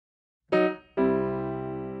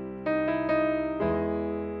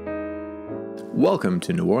Welcome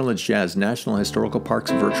to New Orleans Jazz National Historical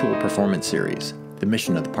Park's virtual performance series. The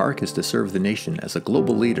mission of the park is to serve the nation as a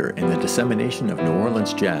global leader in the dissemination of New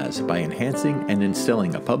Orleans jazz by enhancing and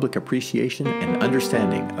instilling a public appreciation and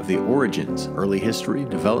understanding of the origins, early history,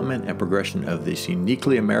 development, and progression of this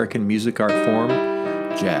uniquely American music art form,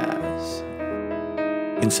 jazz.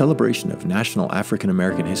 In celebration of National African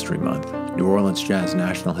American History Month, New Orleans Jazz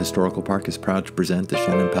National Historical Park is proud to present the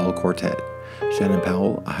Shannon Powell Quartet. Shannon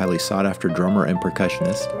Powell, a highly sought-after drummer and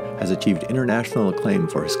percussionist, has achieved international acclaim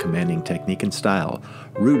for his commanding technique and style,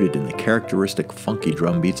 rooted in the characteristic funky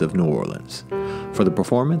drum beats of New Orleans. For the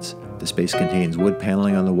performance, the space contains wood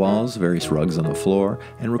paneling on the walls, various rugs on the floor,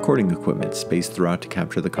 and recording equipment spaced throughout to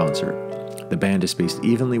capture the concert. The band is spaced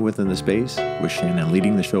evenly within the space, with Shannon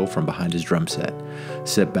leading the show from behind his drum set.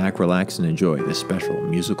 Sit back, relax, and enjoy this special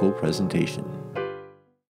musical presentation.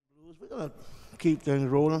 We're going to keep things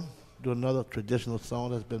rolling, do another traditional song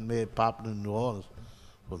that's been made popular in New Orleans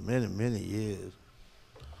for many, many years.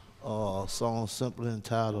 A song simply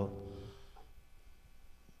entitled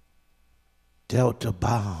Delta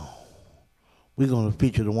Bound. We're going to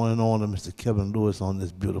feature the one and only Mr. Kevin Lewis on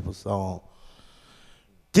this beautiful song.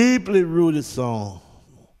 Deeply rooted song,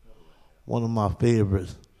 one of my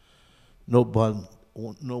favorites. No one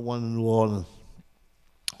in New Orleans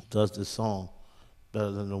does this song better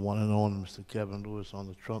than the one and only Mr. Kevin Lewis on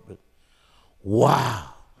the trumpet.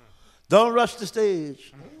 Wow! Don't rush the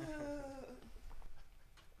stage.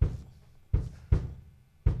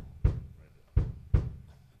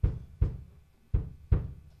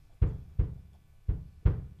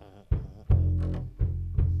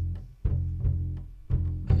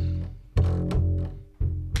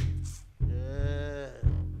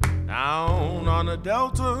 Down on the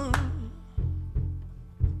Delta,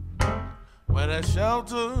 where there's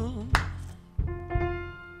shelter,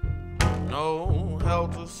 no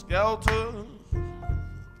helter-skelter,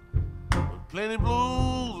 with plenty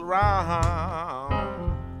blues around.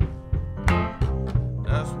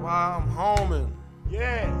 That's why I'm homing.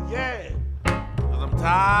 Yeah. 'Cause I'm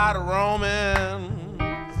tired of roaming.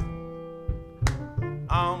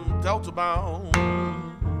 I'm Delta bound.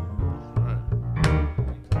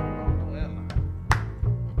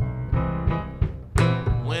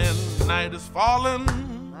 Night is falling,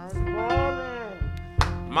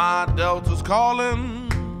 my Delta's calling,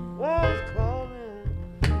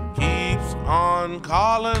 keeps on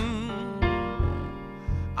calling,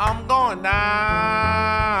 I'm going down,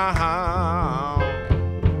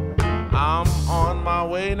 I'm on my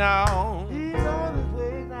way now, he's on his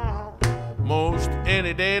way now, most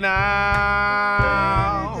any day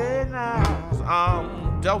now, 'cause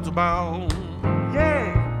I'm Delta bound.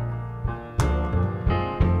 Yeah.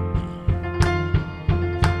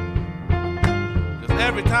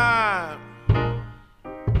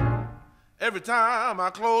 Every time I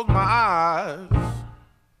close my eyes,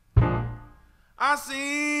 I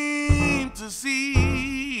seem to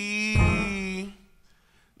see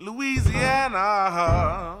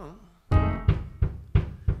Louisiana,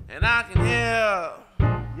 and I can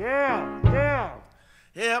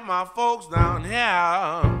hear my folks down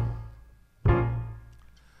here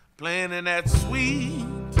playing in that sweet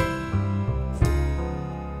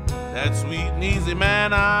and easy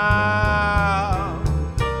manner.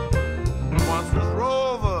 Once was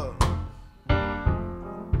Rover,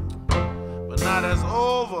 but now that's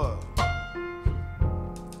over.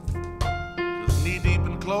 'Cause knee deep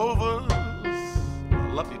in clovers,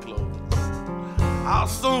 lucky clovers, I'll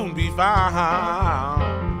soon be found.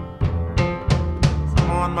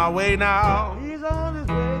 I'm on my way now. He's on his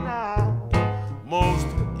way now. Most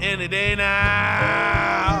any day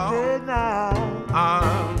now.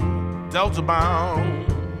 I'm Delta bound.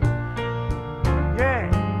 Yeah.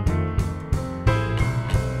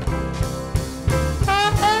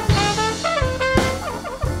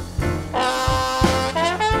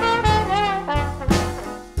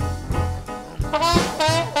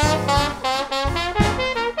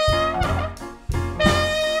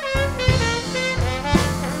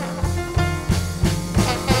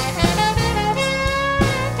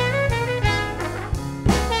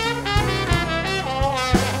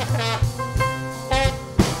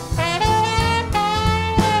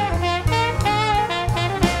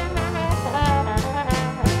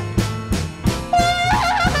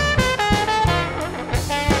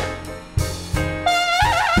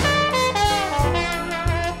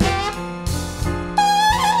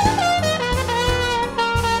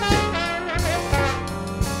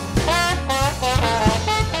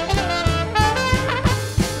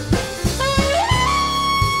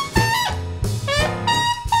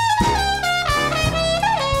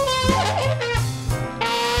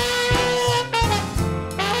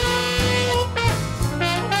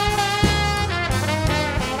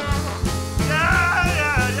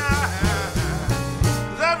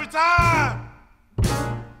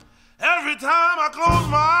 I close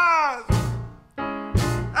my eyes,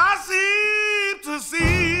 I seem to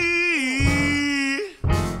see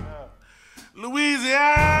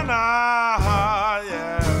Louisiana,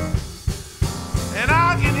 yeah. And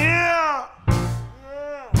I can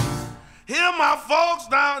hear my folks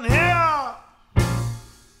down here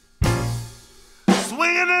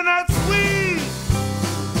swinging in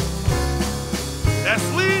that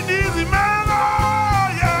sweet dizzy